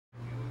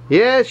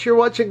Yes, you're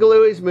watching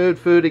Galui's Mood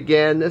Food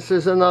again. This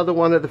is another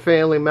one of the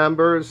family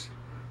members.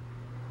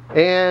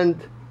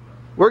 And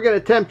we're going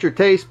to tempt your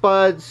taste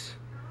buds.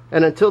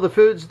 And until the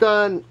food's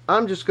done,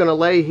 I'm just going to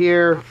lay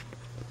here.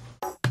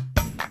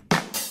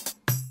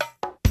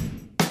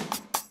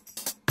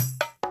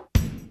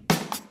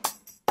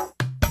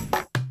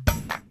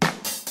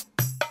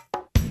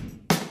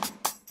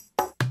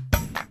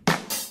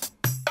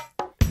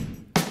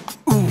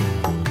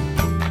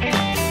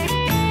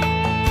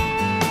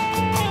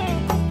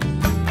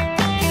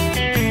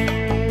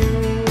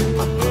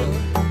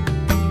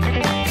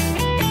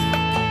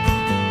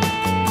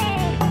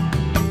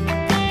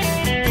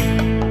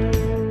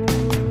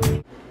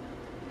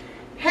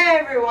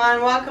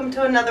 Welcome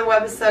to another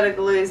episode of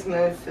Galui's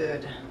Mood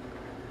Food.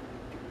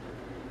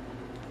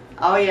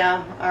 Oh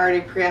yeah, I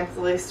already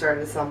preemptively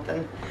started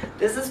something.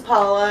 This is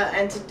Paula,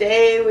 and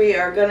today we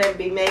are going to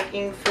be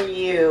making for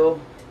you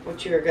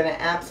what you are going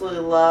to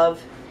absolutely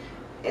love.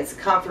 It's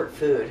comfort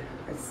food.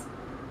 It's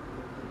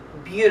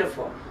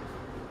beautiful.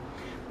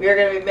 We are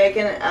going to be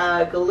making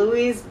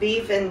Galui's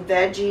beef and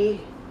veggie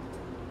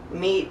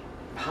meat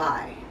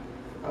pie.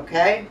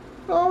 Okay?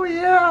 Oh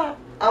yeah!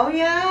 Oh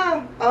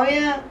yeah! Oh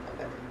yeah!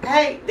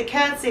 Hey, the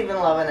cat's even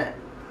loving it.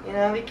 You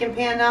know, you can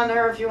pan down to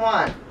her if you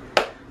want.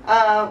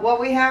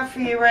 What we have for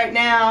you right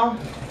now,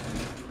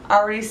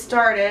 already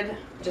started.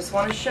 Just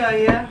want to show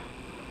you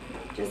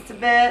just a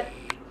bit.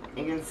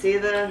 You can see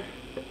the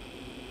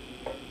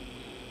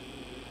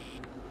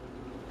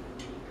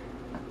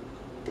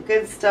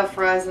good stuff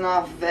rising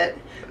off of it.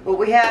 But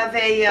we have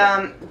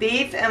a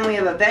beef and we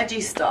have a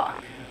veggie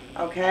stock.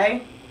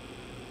 Okay?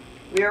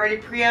 We already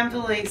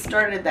preemptively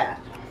started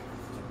that.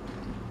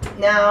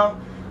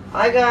 Now,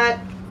 I got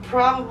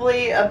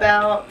probably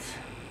about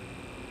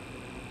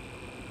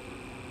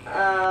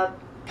a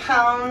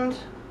pound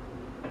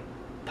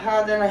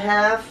and a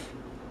half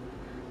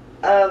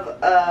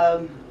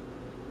of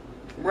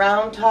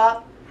round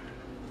top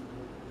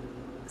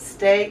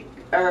steak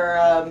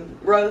or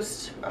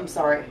roast. I'm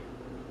sorry,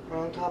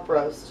 round top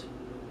roast.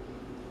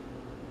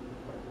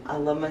 I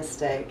love my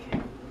steak.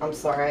 I'm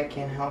sorry, I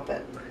can't help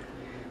it.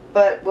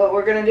 But what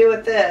we're going to do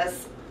with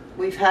this,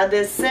 we've had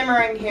this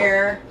simmering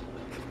here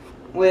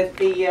with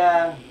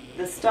the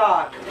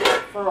stock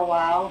for a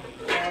while.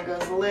 There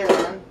goes the lid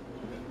in.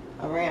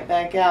 I'll bring it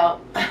back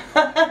out.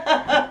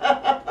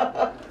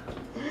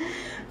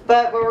 But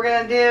what we're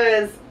going to do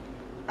is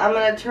I'm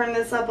going to turn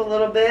this up a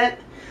little bit.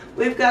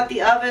 We've got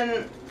the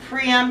oven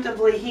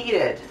preemptively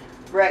heated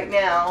right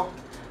now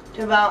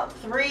to about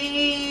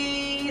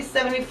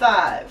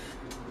 375.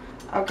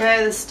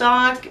 Okay, the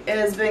stock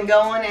has been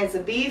going. It's a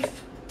beef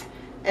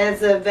and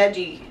it's a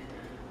veggie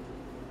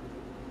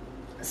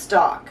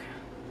stock.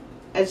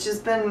 It's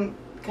just been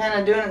kind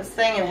of doing its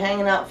thing and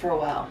hanging out for a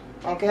while.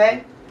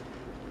 Okay?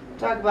 We'll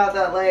talk about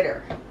that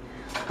later.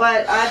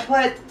 But I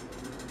put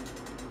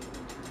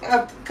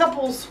a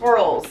couple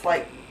swirls,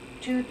 like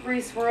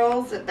 2-3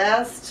 swirls at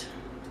best,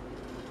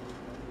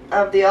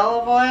 of the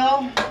olive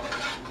oil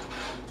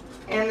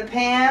in the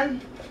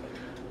pan.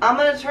 I'm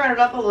going to turn it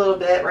up a little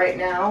bit right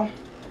now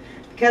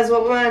because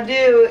what we want to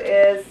do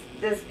is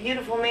this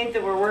beautiful meat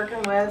that we're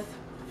working with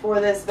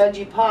for this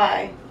veggie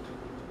pie.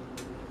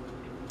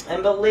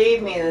 And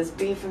believe me, this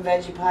beef and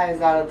veggie pie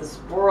is out of this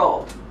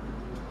world.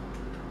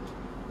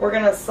 We're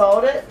going to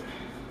salt it.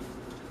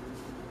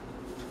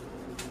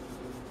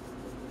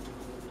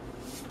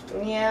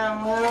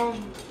 Yeah, well,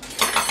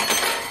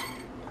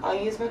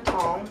 I'll use my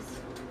tongs.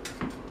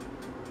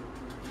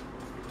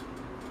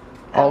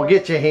 Oh,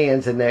 get your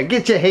hands in there.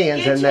 Get your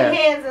hands in there. Get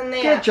your hands in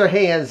there. Get your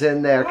hands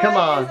in there. Come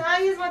on.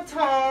 I'll use my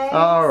tongs.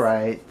 All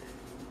right.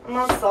 I'm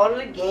going to salt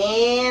it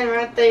again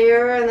right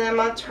there, and then I'm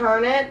going to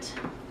turn it.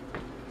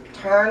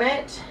 Turn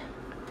it.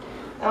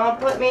 I'm going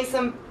to put me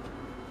some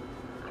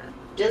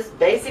just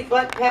basic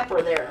black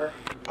pepper there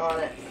on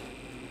it.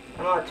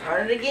 I'm going to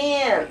turn it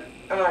again.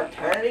 I'm going to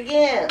turn it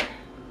again.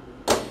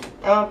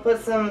 I'm going to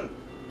put some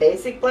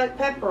basic black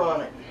pepper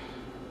on it.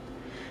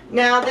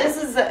 Now this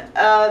is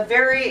a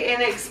very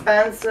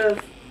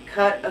inexpensive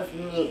cut of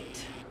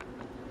meat,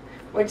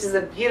 which is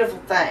a beautiful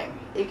thing.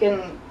 You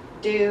can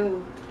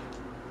do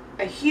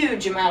a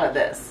huge amount of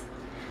this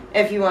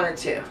if you wanted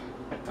to.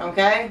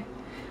 Okay?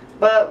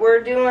 But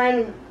we're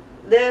doing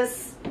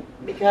this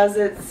because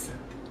it's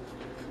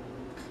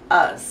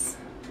us.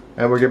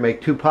 And we're going to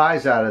make 2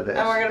 pies out of this.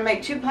 And we're going to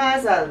make 2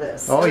 pies out of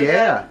this. Oh,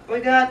 yeah. We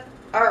got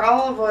our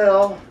olive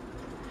oil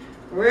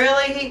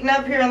really heating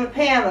up here in the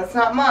pan. That's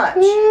not much.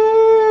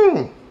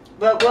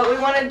 But what we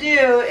want to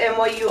do, and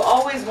what you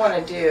always want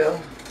to do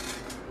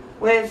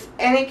with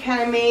any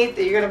kind of meat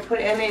that you're going to put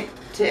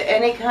into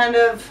any kind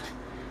of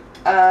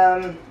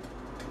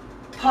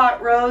pot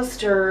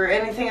roast or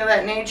anything of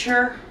that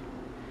nature,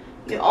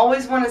 you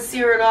always want to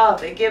sear it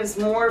off. It gives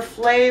more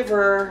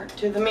flavor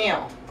to the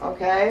meal,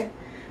 okay?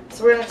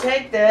 So we're going to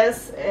take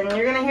this, and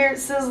you're going to hear it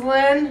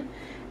sizzling,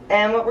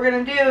 and what we're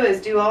going to do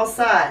is do all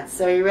sides.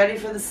 So are you ready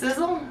for the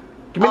sizzle?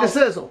 Give me the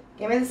sizzle.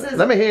 Give me the sizzle.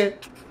 Let me hear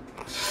it.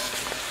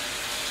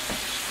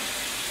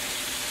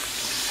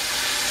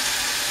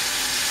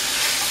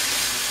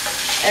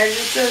 There's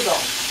your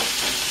sizzle.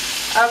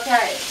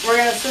 Okay, we're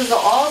going to sizzle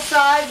all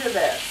sides of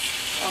this.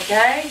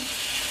 Okay?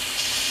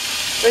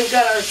 We've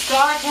got our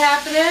stock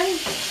happening.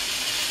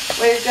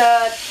 We've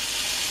got...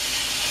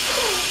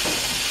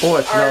 Oh,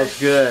 it smells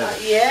good.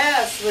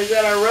 Yes, we've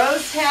got our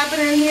roast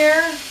happening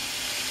here.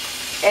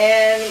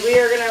 And we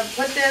are going to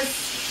put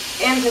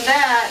this into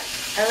that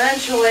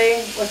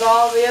eventually with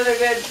all the other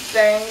good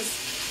things.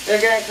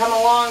 They're going to come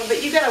along,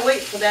 but you got to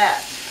wait for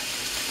that.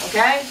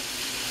 Okay?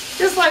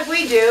 Just like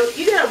we do.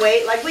 You got to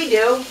wait like we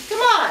do. Come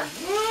on.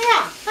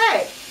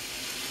 Hey.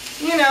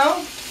 You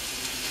know,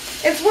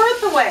 it's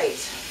worth the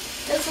wait.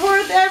 It's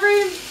worth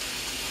every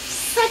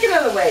second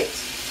of the wait.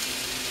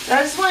 And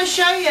I just want to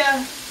show you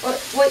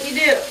what you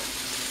do.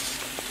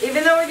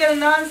 Even though we got a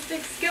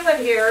non-stick skillet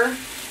here,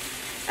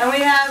 and we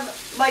have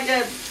like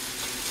a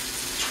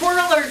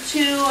twirl or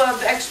two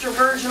of extra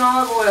virgin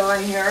olive oil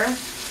in here,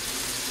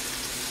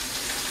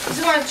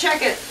 just want to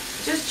check it.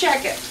 Just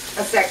check it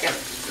a second.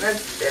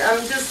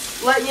 I'm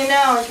just letting you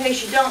know in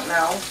case you don't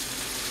know.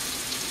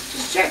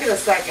 Just check it a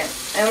second.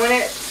 And when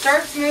it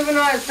starts moving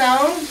on its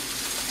own,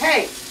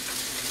 hey,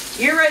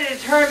 you're ready to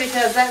turn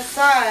because that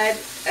side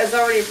is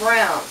already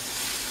browned.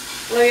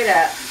 Look at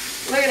that.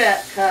 Look at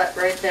that cut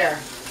right there.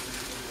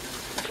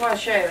 Just want to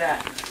show you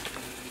that.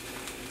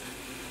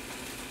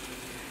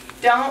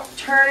 Don't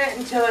turn it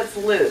until it's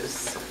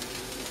loose.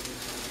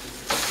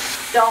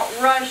 Don't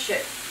rush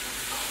it.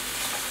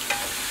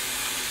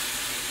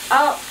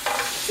 Oh,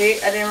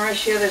 see, I didn't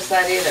rush the other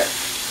side either.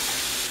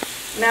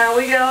 Now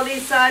we got all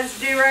these sides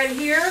to do right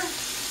here.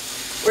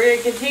 We're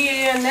going to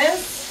continue doing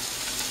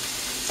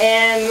this.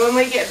 And when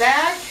we get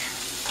back,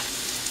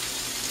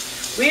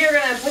 we are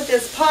going to put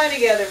this pie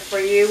together for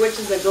you, which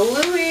is a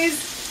Galui's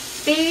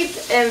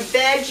beef and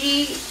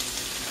veggie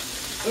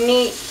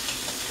meat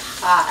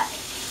pie.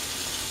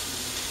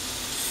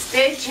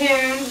 Stay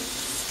tuned.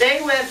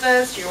 Stay with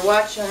us. You're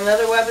watching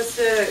another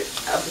episode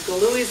of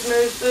Galui's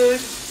Mood Food.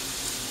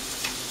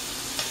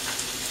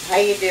 How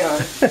you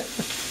doing?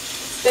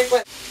 Stick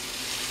with.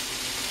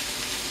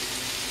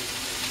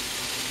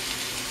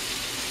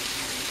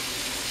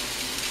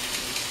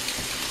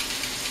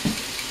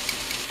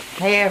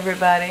 Hey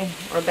everybody,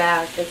 we're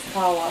back. It's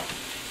Paula.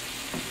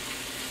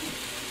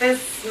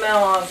 This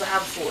smell is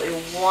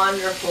absolutely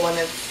wonderful, and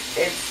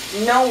it's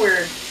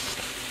nowhere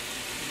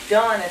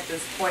done at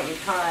this point in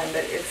time,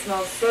 but it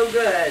smells so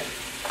good.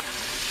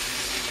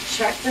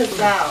 Check this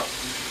out.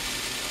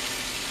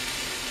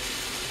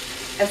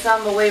 It's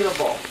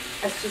unbelievable.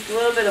 It's just a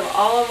little bit of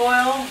olive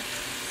oil,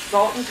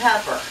 salt and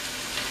pepper.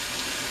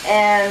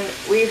 And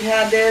we've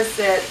had this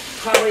at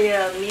probably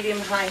a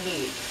medium-high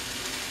heat.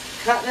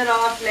 Cutting it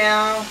off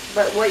now,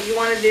 but what you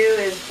want to do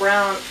is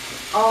brown.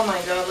 Oh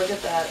my God, look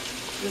at that.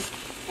 Just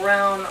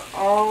brown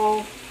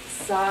all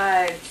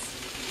sides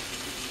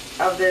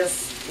of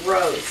this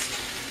roast.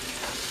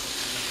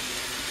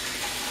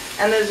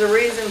 And there's a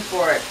reason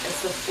for it.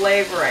 It's the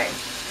flavoring.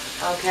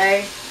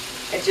 Okay?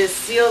 It just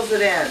seals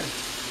it in.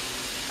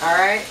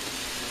 Alright?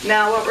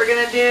 Now what we're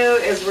going to do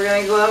is we're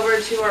going to go over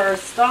to our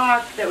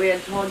stock that we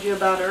had told you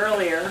about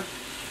earlier.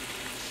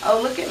 Oh,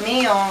 look at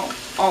me all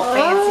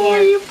fancy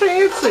and you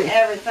fancy.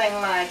 everything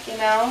like, you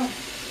know.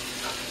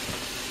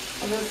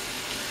 I'll just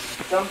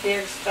dump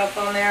the stuff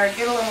on there.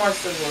 Get a little more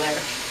sizzle there.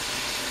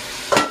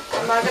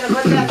 I'm not going to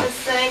put that in the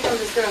sink. I'm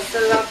just going to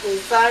set it off to the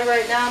side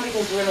right now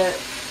because we're going to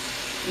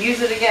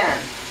use it again.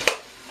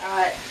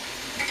 Alright.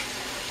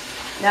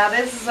 Now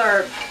this is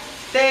our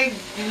big,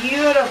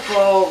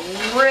 beautiful,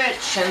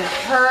 rich and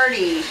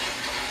hearty,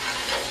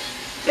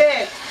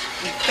 thick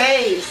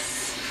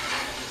base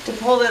to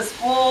pull this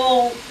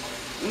whole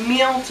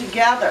meal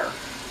together.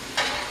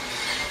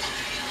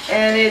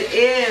 And it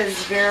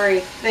is very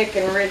thick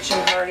and rich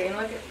and hearty. And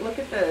look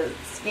at the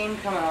steam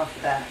coming off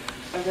of that.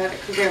 I've had it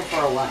cooking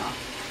for a while.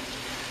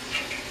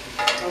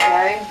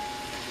 Okay?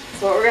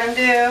 So what we're going to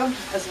do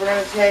is we're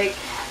going to take,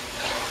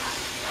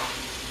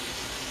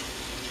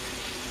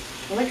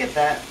 look at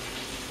that.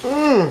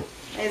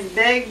 These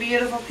big,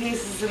 beautiful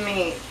pieces of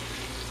meat.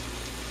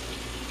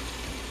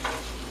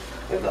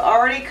 We've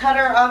already cut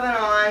our oven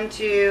on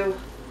to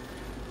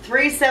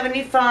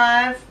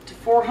 375 to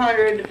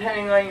 400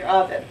 depending on your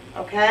oven,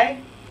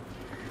 okay?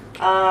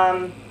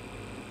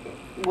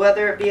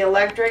 Whether it be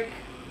electric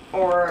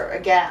or a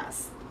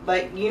gas.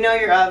 But you know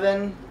your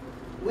oven.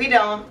 We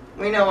don't.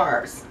 We know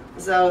ours.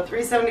 So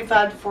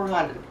 375 to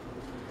 400.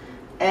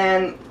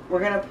 And we're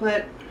going to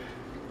put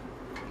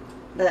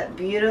that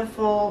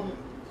beautiful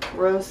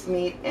roast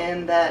meat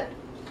in that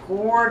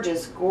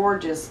gorgeous,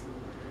 gorgeous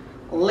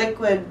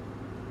liquid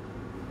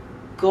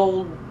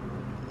gold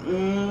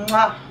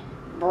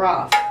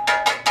broth.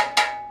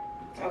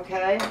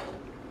 Okay?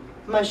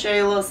 I'm going to show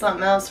you a little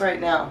something else right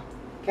now.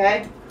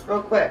 Okay?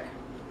 Real quick.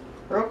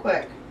 Real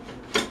quick.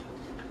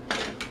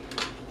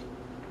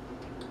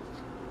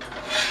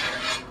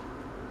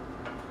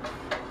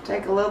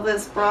 Take a little bit of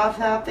this broth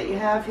out that you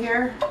have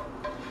here.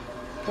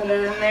 Put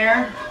it in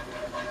there.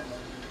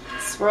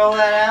 Swirl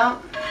that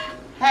out.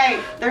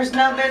 Hey, there's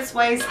no bits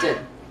wasted.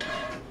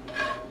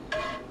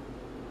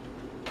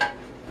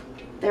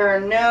 There are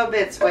no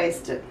bits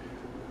wasted.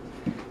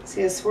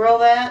 So you swirl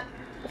that.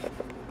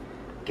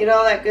 Get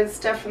all that good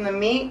stuff from the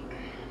meat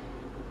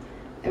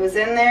that was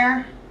in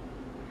there.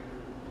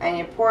 And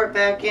you pour it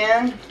back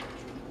in.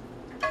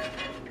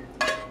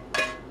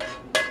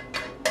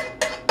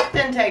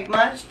 Didn't take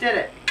much, did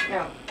it?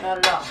 No, not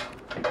at all.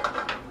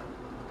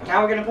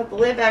 Now we're going to put the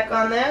lid back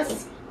on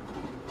this.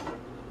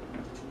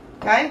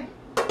 Okay?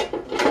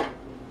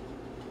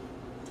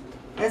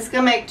 This is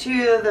going to make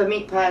 2 of the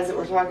meat pies that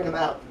we're talking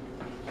about.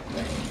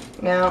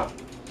 Now,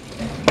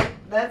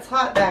 that's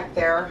hot back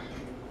there.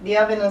 The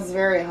oven is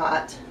very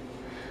hot.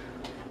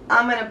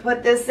 I'm going to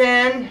put this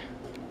in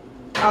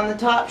on the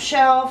top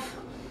shelf,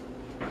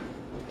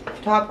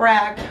 top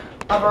rack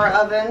of our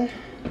oven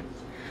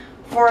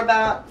for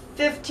about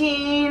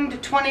 15 to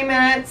 20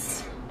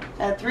 minutes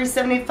at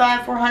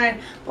 375, 400.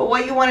 But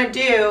what you want to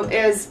do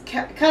is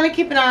kind of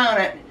keep an eye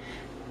on it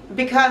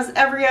because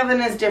every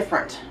oven is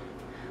different.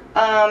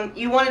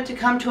 You want it to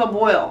come to a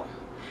boil.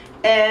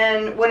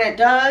 And when it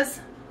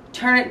does,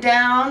 turn it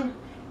down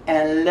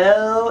and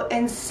low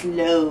and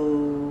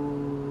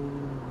slow.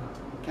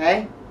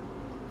 Okay?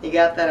 You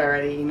got that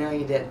already. You know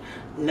you did.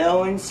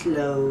 Low and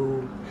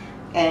slow.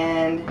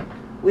 And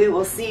we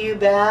will see you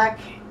back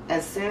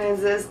as soon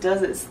as this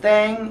does its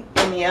thing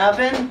in the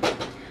oven.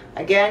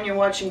 Again, you're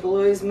watching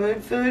Galui's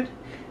Mood Food.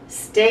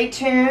 Stay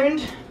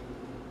tuned.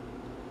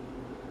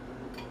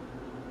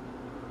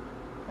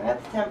 I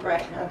got the temp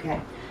right. Okay.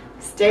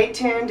 Stay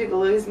tuned to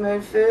Galui's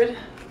Mood Food.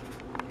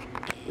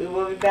 We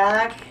will be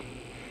back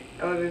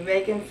and we'll be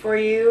making for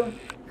you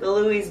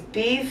Galui's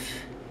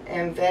beef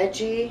and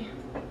veggie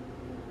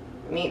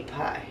meat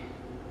pie.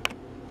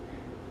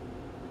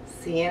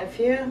 See you in a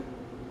few.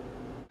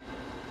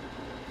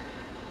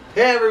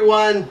 Hey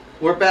everyone,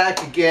 we're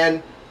back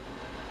again.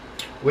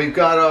 We've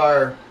got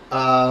our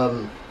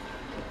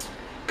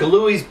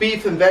Galui's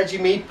beef and veggie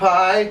meat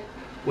pie.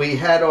 We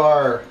had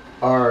our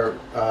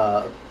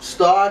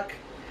stock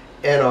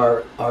and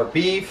our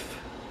beef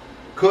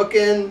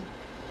cooking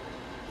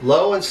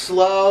low and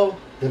slow.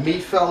 The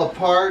meat fell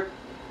apart.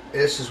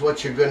 This is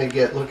what you're going to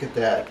get. Look at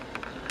that.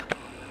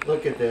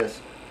 Look at this.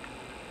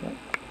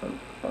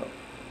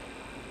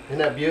 Isn't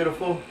that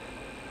beautiful?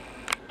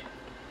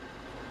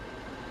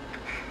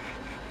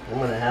 I'm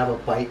going to have a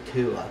bite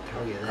too, I'll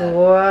tell you that.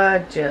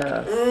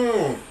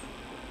 Gorgeous.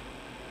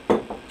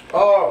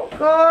 Oh.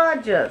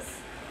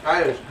 Gorgeous.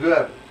 That is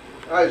good.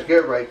 That is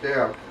good right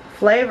there.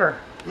 Flavor.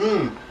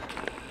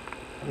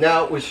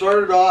 Now, we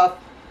started off,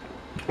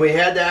 we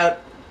had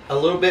that a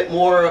little bit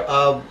more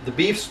of the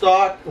beef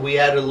stock. We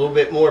added a little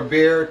bit more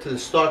beer to the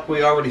stock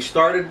we already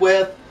started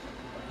with.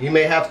 You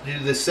may have to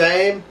do the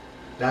same.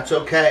 That's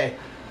okay.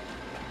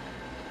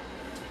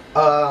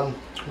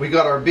 We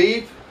got our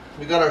beef.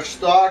 We got our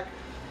stock.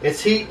 It's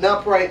heating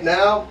up right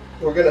now.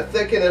 We're going to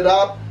thicken it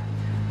up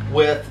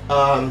with,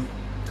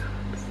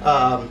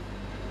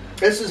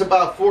 this is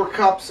about 4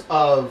 cups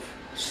of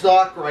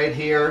stock right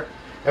here.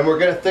 And we're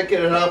going to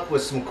thicken it up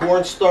with some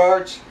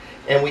cornstarch.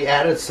 And we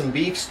added some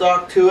beef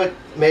stock to it.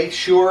 Make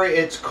sure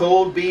it's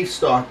cold beef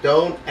stock.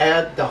 Don't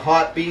add the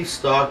hot beef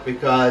stock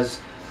because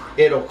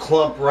it'll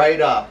clump right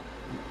up.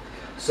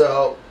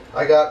 So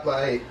I got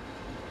my...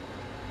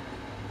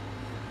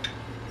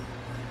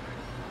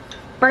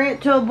 Bring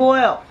it to a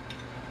boil.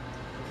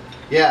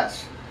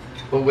 Yes.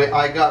 But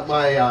I got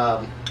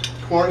my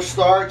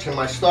cornstarch and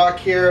my stock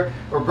here.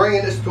 We're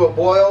bringing this to a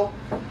boil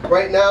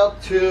right now.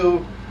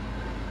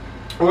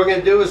 What we're going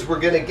to do is we're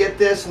going to get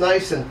this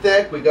nice and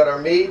thick. We got our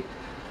meat.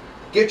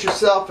 Get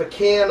yourself a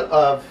can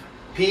of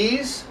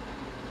peas,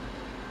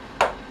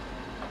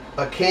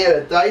 a can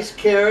of diced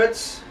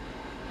carrots,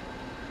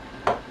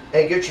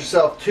 and get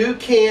yourself 2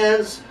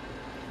 cans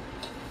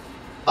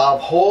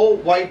of whole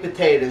white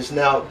potatoes.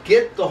 Now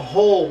get the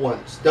whole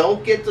ones.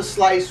 Don't get the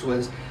sliced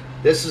ones.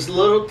 This is a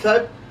little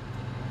tip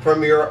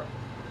from your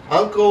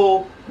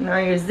uncle. No,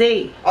 your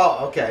Z.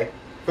 Oh, okay.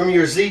 From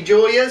your Z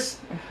Julius,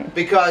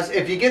 because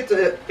if you get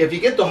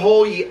the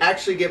whole, you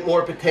actually get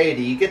more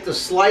potato. You get the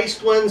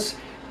sliced ones,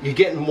 you're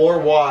getting more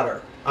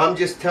water. I'm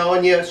just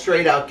telling you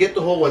straight out, get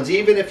the whole ones.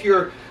 Even if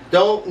you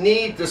don't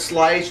need the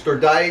sliced or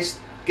diced,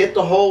 get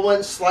the whole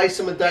ones, slice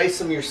them and dice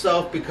them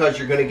yourself because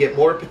you're going to get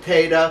more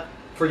potato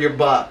for your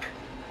buck.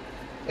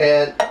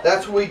 And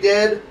that's what we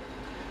did.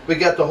 We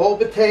got the whole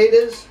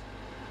potatoes.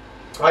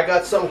 I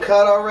got some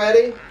cut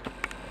already.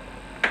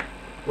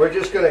 We're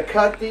just going to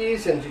cut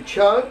these into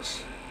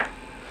chunks.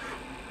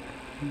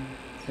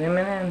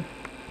 Zooming in.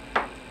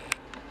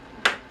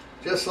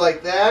 Just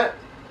like that.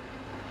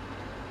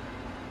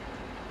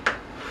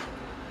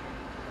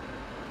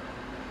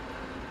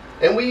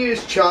 And we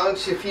use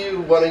chunks. If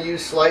you want to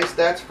use sliced,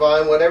 that's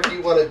fine. Whatever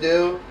you want to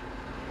do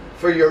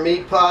for your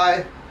meat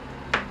pie.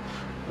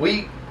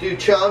 We do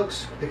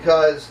chunks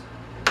because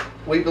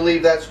we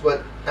believe that's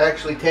what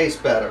actually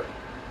tastes better.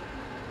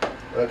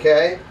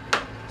 Okay?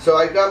 So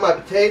I got my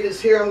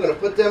potatoes here. I'm going to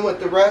put them with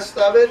the rest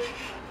of it.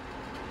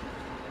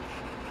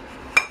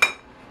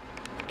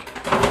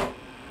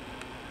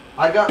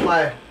 I got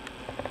my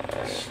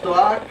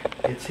stock.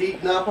 It's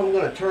heating up. I'm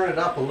going to turn it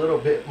up a little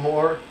bit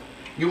more.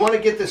 You want to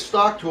get this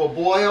stock to a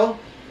boil,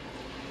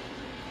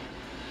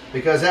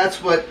 because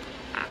that's what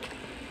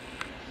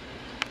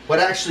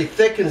actually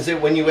thickens it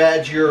when you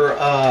add your,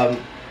 what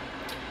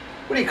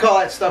do you call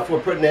that stuff we're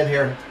putting in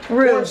here?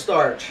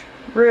 Cornstarch.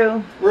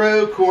 Roux,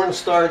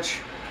 cornstarch.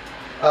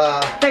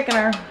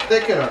 thickener.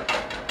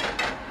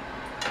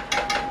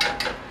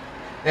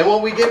 And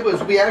what we did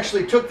was we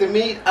actually took the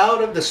meat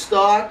out of the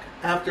stock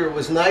after it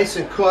was nice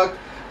and cooked.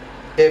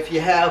 If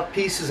you have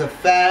pieces of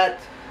fat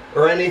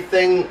or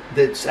anything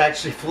that's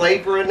actually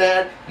flavoring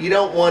that, you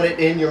don't want it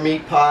in your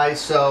meat pie.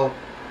 So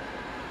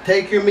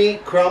take your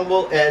meat,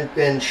 crumble,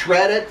 and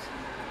shred it.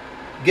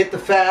 Get the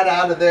fat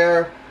out of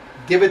there.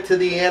 Give it to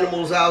the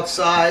animals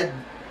outside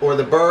or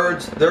the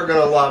birds. They're going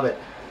to love it.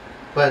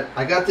 But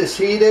I got this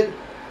heated.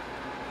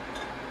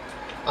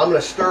 I'm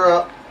going to stir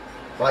up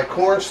my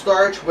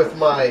cornstarch with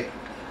my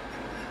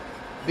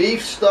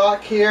beef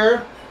stock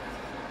here.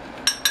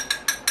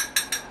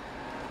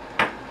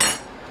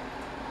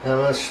 And I'm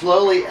going to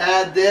slowly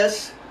add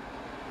this.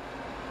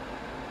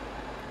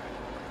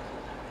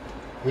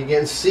 You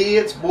can see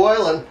it's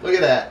boiling. Look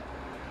at that.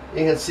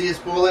 You can see it's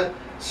boiling.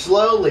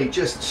 Slowly,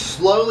 just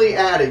slowly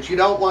add it. You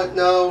don't want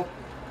no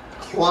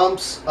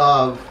clumps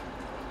of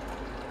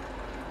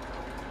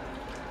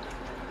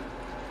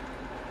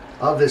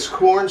this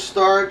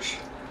cornstarch.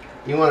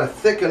 You want to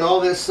thicken all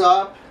this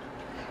up.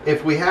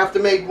 If we have to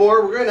make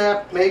more, we're going to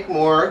have to make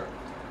more.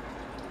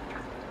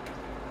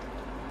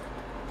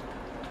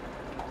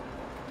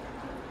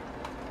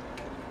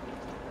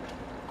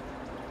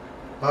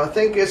 I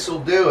think this will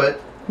do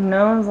it.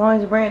 No, as long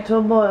as you bring it to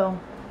a boil.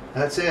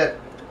 That's it.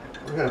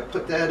 We're going to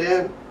put that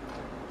in.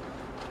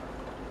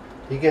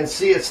 You can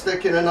see it's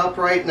thickening up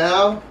right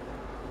now.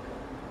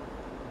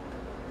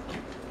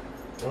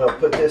 I'm going to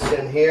put this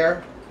in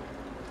here.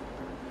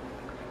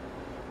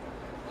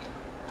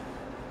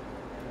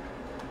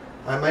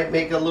 I might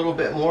make a little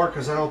bit more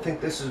because I don't think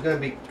this is going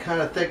to be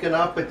kind of thick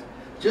enough, but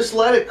just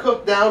let it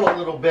cook down a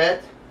little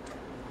bit.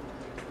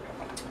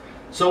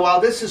 So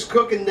while this is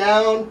cooking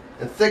down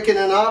and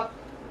thickening up,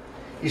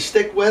 you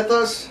stick with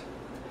us.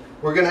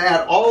 We're going to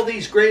add all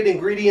these great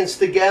ingredients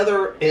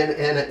together in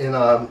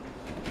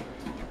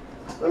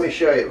let me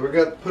show you. We're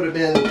going to put them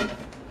in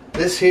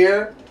this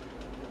here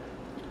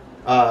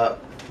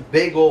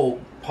big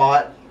old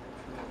pot.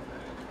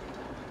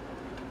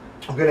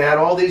 I'm going to add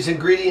all these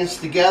ingredients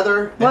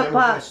together, and then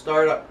we're going to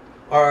start up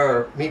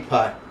our meat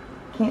pie.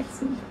 Can't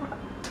see.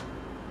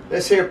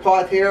 This here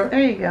pot here.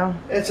 There you go.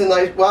 It's a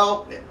nice,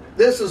 well,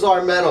 this is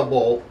our metal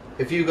bowl.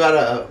 If you got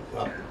a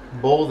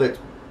bowl that's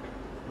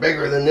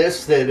bigger than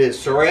this that is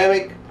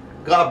ceramic,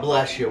 God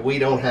bless you, we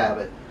don't have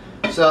it.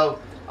 So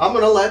I'm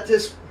going to let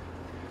this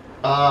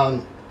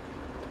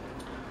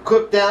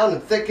cook down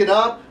and thicken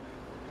up.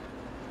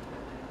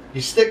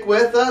 You stick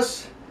with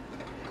us,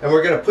 and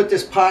we're going to put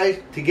this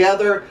pie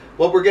together.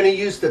 What we're going to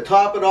use to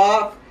top it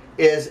off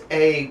is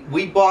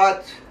we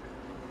bought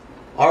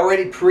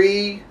already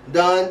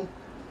pre-done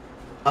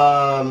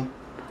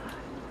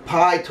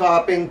pie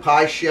topping,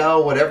 pie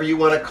shell, whatever you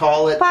want to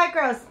call it. Pie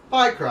crust.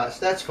 Pie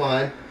crust, that's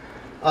fine.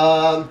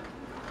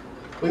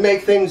 We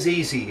make things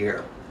easy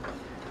here.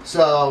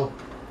 So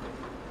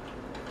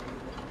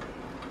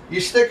you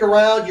stick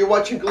around. You're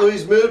watching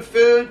Galui's Mood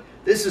Food.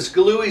 This is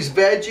Galui's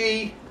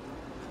Veggie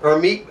or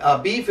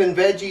beef and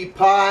veggie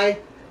pie.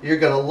 You're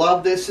going to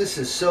love this. This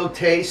is so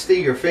tasty.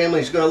 Your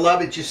family's going to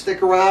love it. You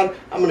stick around.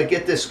 I'm going to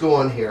get this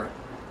going here.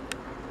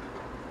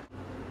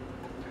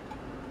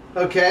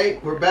 Okay,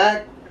 we're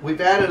back. We've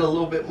added a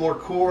little bit more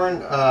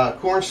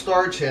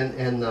cornstarch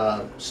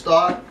and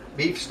stock,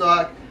 beef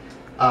stock.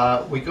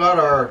 We got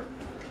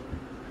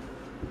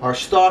our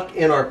stock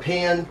in our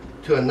pan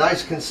to a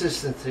nice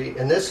consistency,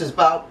 and this is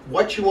about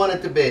what you want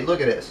it to be. Look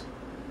at this.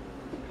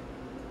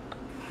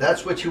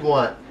 That's what you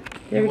want.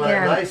 You want it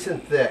nice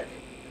and thick.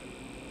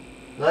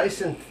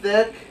 Nice and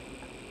thick.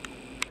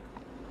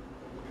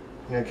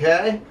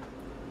 Okay?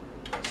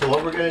 So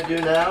what we're going to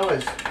do now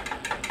is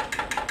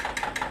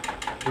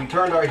we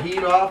turned our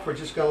heat off. We're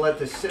just going to let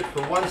this sit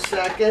for 1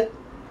 second.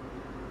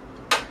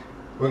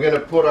 We're going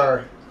to put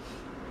our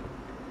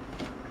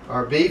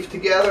beef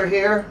together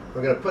here.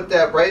 We're going to put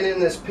that right in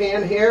this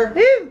pan here.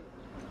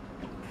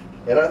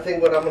 And I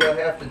think what I'm going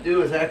to have to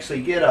do is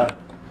actually get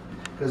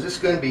because this is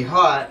going to be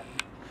hot,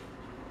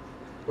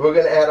 we're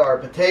going to add our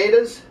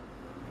potatoes.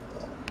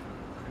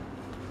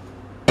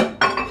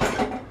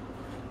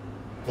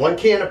 1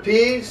 can of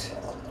peas.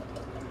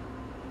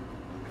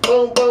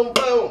 Boom, boom,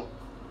 boom.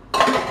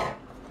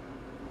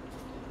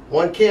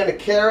 1 can of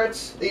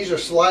carrots. These are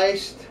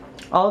sliced.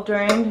 All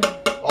drained?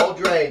 All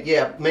drained,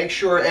 yeah. Make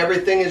sure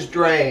everything is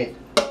drained.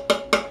 I'm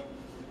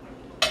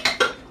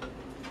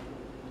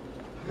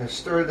going to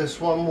stir this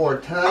one more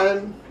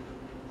time.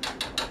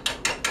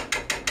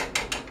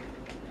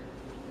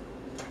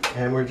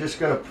 And we're just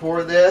going to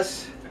pour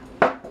this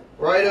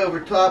right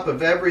over top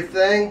of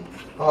everything.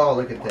 Oh,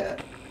 look at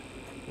that.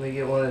 Let me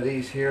get one of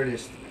these here to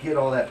just get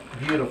all that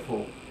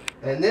beautiful.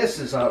 And this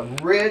is a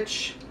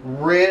rich,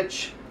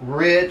 rich,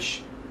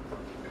 rich.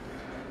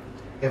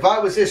 If I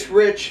was this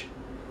rich,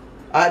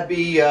 I'd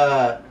be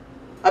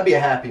I'd be a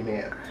happy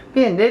man.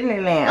 Be in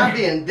Disneyland. I'd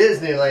be in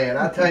Disneyland,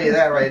 I'll tell you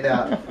that right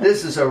now.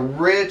 This is a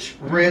rich,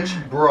 rich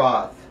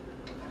broth.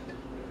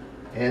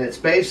 And it's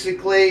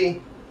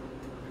basically,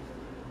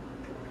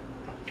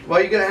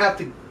 well, you're going to have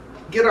to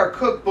get our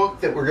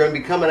cookbook that we're going to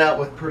be coming out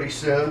with pretty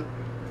soon.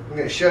 I'm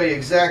going to show you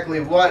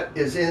exactly what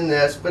is in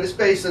this, but it's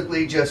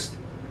basically just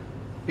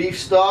beef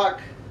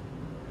stock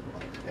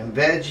and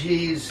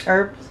veggies.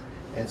 Herbs.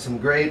 And some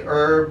great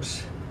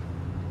herbs.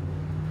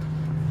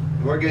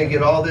 And we're going to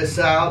get all this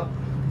out.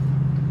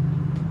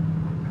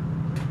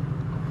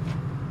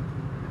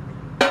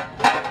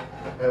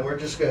 And we're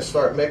just going to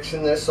start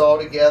mixing this all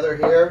together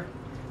here.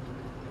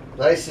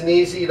 Nice and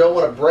easy. You don't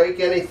want to break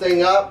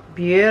anything up.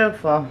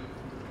 Beautiful.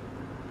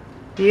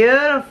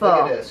 Beautiful. Look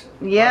at this.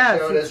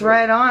 Yes, it's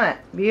right on it.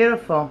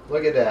 Beautiful.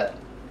 Look at that.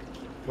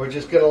 We're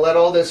just going to let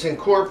all this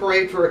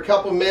incorporate for a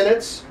couple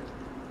minutes.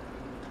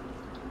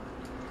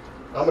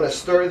 I'm going to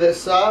stir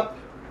this up.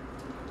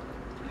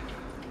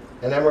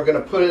 And then we're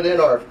going to put it in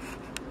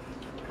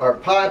our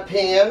pie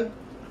pan.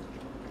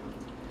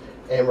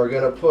 And we're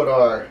going to put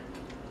our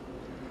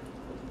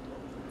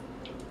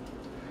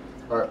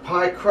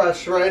pie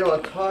crust right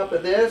on top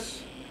of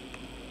this.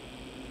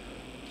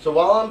 So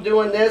while I'm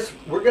doing this,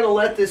 we're going to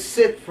let this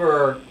sit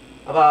for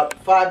about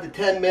 5 to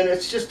 10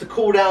 minutes just to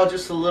cool down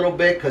just a little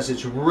bit because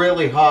it's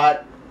really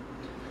hot.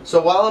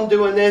 So while I'm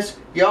doing this,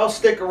 y'all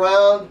stick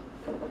around,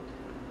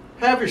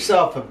 have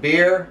yourself a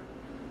beer,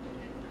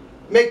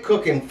 make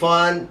cooking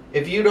fun.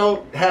 If you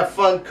don't have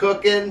fun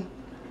cooking,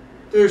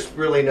 there's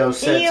really no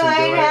sense in doing it.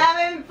 You ain't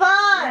having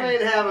fun. You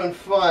ain't having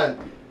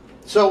fun.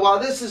 So while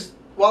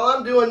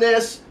I'm doing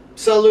this,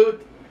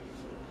 salute.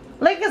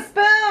 Lick a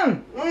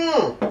spoon.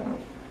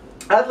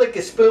 I'd lick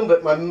a spoon,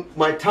 but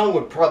my tongue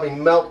would probably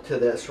melt to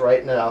this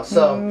right now.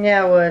 So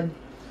yeah, it would.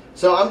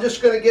 So I'm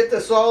just going to get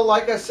this all,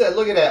 like I said,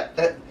 look at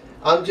that.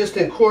 I'm just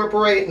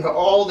incorporating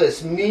all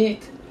this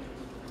meat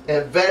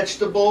and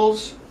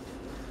vegetables.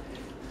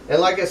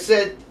 And like I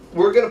said,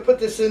 we're going to put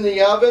this in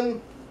the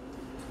oven.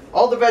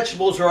 All the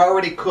vegetables are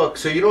already cooked,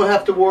 so you don't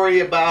have to worry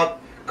about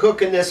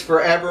cooking this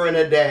forever and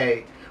a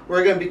day.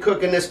 We're going to be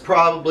cooking this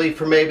probably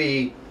for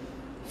maybe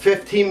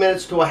 15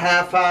 minutes to a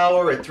half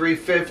hour at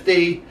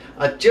 350,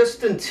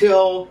 just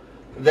until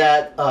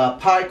that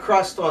pie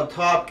crust on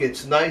top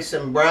gets nice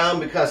and brown,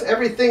 because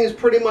everything is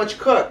pretty much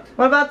cooked.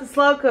 What about the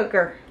slow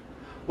cooker?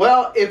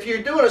 Well, if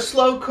you're doing a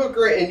slow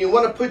cooker and you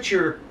want to put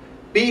your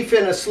beef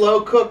in a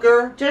slow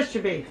cooker, just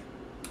your beef,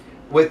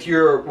 with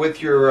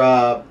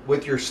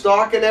your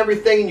stock and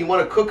everything, and you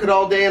want to cook it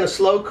all day in a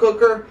slow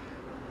cooker,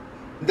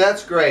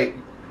 that's great.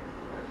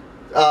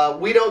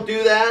 We don't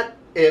do that.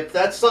 If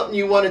that's something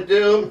you want to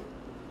do,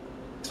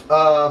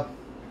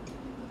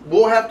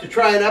 we'll have to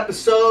try an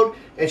episode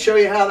and show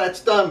you how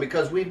that's done,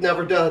 because we've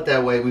never done it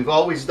that way. We've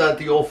always done it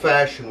the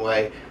old-fashioned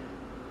way.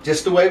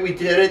 Just the way we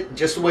did it,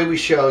 just the way we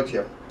showed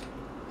you.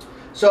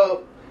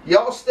 So,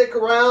 y'all stick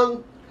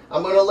around.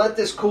 I'm going to let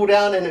this cool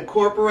down and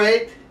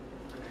incorporate.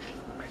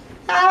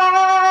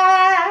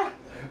 Ah!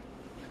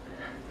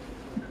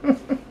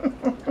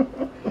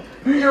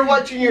 You're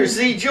watching your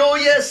Z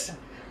Julius.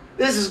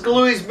 This is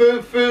Galui's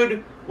Mood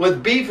Food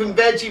with beef and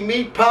veggie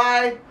meat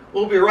pie.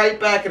 We'll be right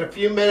back in a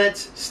few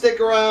minutes. Stick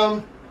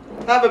around.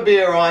 Have a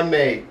beer on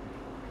me.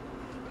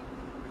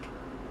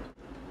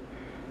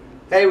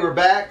 Hey, we're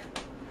back.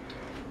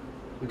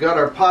 We got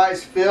our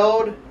pies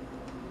filled.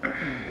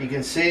 You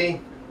can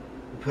see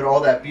we put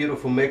all that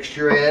beautiful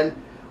mixture in.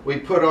 We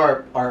put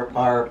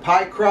our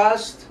pie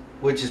crust,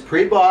 which is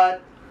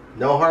pre-bought.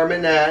 No harm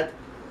in that.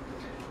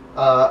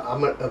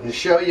 I'm going to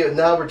show you.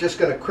 Now we're just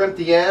going to crimp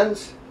the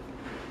ends.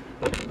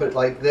 Put it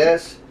like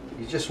this.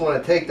 You just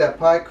want to take that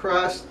pie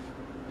crust,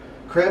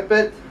 crimp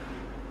it,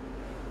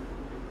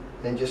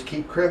 and just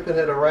keep crimping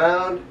it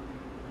around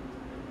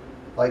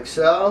like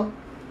so.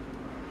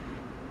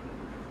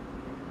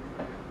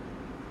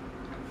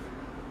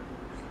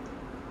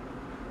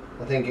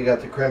 I think you got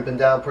the crimping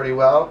down pretty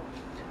well.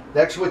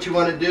 Next, what you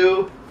want to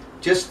do,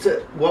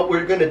 what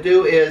we're going to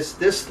do is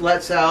this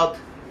lets out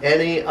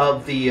any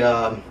of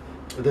the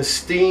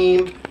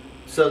steam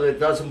so that it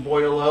doesn't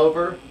boil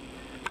over.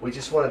 We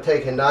just want to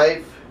take a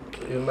knife,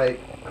 you make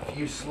a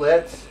few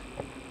slits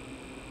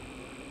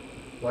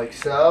like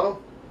so.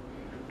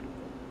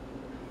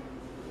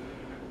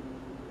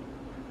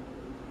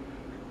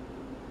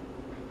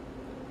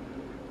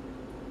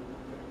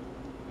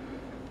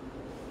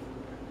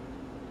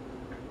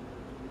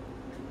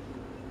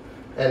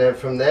 And then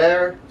from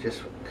there,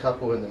 just a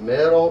couple in the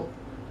middle.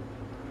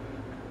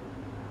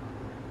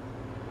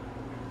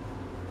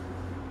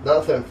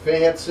 Nothing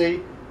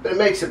fancy, but it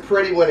makes it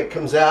pretty when it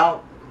comes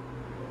out.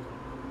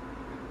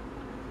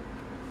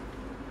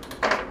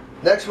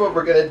 Next, what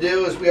we're going to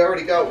do is, we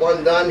already got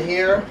one done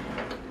here.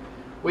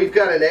 We've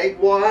got an egg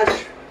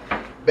wash,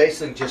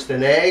 basically just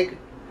an egg,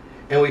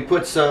 and we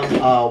put some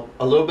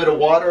a little bit of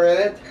water in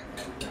it.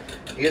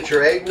 You get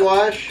your egg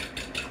wash,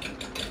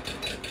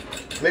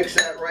 mix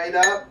that right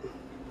up.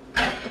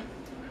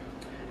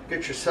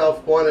 Get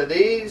yourself one of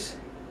these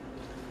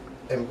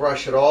and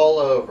brush it all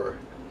over.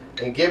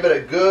 and give it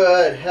a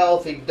good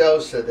healthy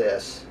dose of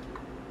this.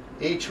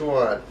 Each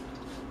one.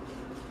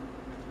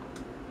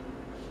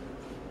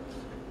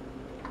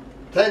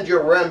 Pretend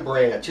you're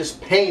Rembrandt. Just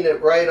paint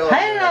it right on.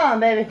 Paint it on,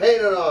 baby.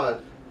 Paint it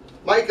on.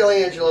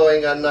 Michelangelo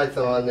ain't got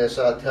nothing on this,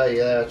 I'll tell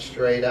you that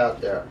straight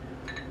out there.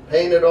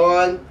 Paint it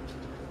on.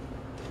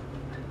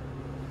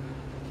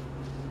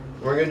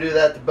 We're going to do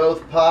that to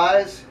both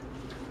pies.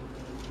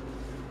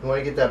 You want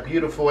to get that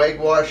beautiful egg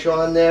wash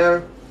on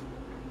there.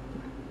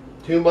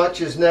 Too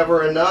much is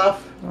never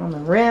enough. On the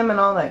rim and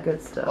all that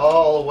good stuff.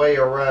 All the way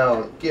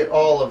around. Get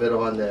all of it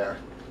on there.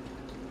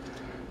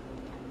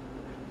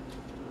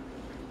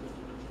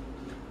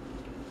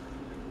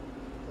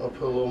 I'll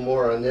put a little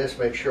more on this.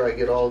 Make sure I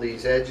get all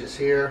these edges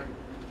here.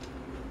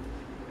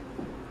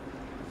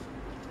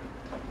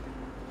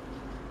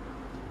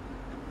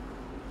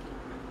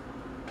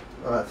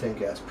 I think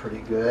that's pretty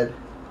good.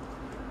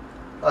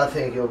 I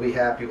think you'll be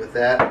happy with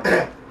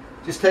that.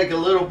 Just take a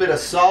little bit of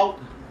salt.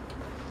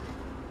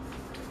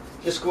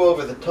 Just go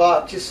over the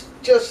top,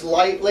 just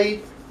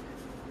lightly.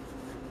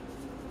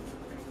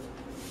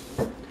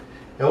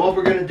 And what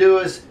we're going to do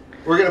is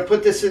we're going to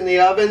put this in the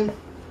oven.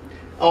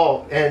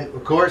 Oh, and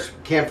of course,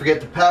 can't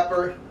forget the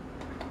pepper.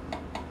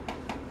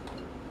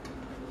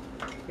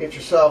 Get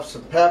yourself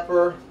some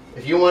pepper.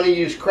 If you want to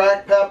use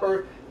cracked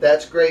pepper,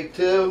 that's great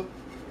too.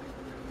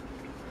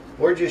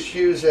 We're just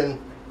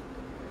using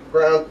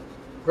ground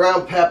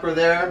pepper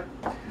there.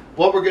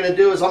 What we're going to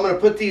do is I'm going to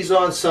put these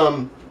on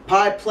some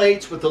pie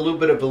plates with a little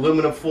bit of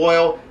aluminum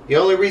foil. The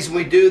only reason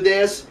we do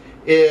this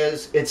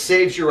is it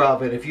saves your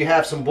oven. If you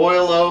have some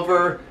boil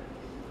over,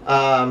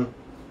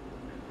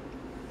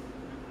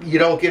 you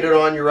don't get it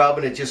on your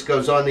oven. It just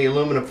goes on the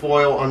aluminum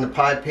foil on the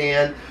pie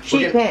pan.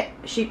 Sheet pan.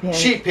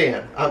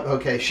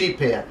 Okay, sheet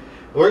pan.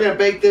 We're going to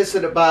bake this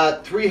at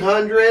about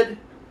 300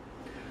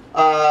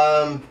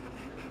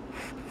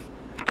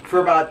 for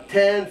about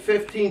 10,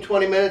 15,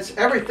 20 minutes.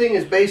 Everything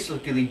is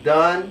basically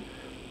done.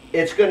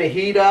 It's going to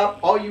heat up.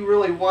 All you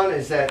really want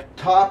is that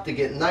top to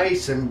get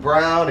nice and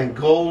brown and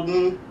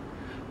golden.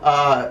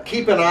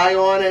 Keep an eye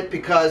on it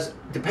because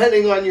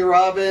depending on your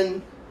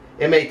oven,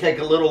 it may take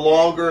a little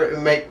longer.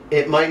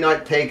 It might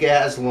not take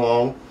as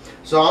long.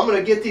 So I'm going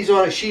to get these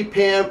on a sheet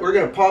pan. We're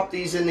going to pop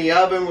these in the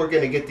oven. We're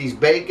going to get these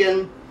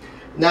baking.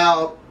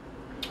 Now,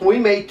 we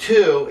made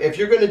two. If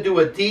you're going to do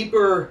a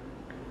deeper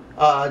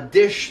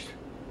dish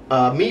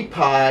meat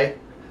pie,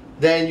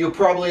 then you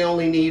probably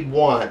only need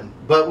one.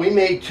 But we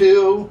made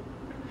two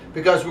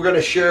because we're going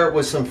to share it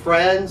with some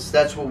friends.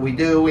 That's what we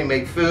do. We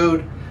make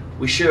food.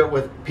 We share it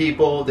with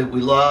people that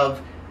we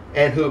love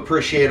and who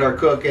appreciate our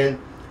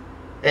cooking.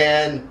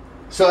 And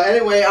so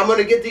anyway, I'm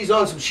going to get these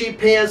on some sheet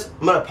pans.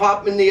 I'm going to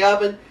pop them in the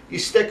oven. You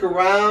stick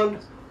around.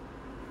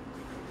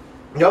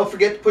 Don't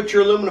forget to put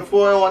your aluminum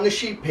foil on the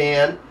sheet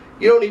pan.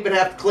 You don't even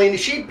have to clean the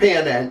sheet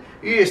pan then.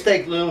 You just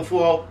take aluminum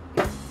foil,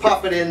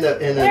 pop it in the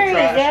trash.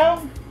 There you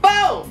go.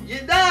 Boom!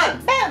 You're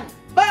done! Boom!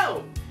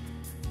 Boom!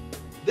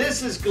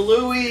 This is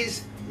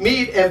Galui's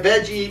meat and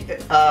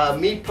veggie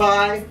meat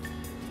pie.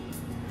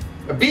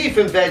 A beef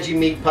and veggie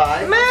meat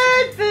pie.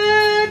 Mood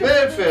food!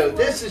 Mood food.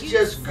 This is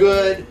just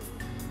good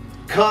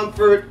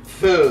comfort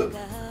food.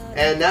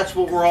 And that's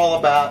what we're all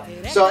about.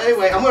 So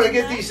anyway, I'm going to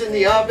get these in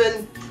the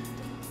oven.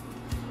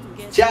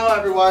 Ciao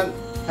everyone.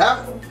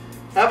 Have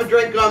a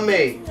drink on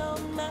me.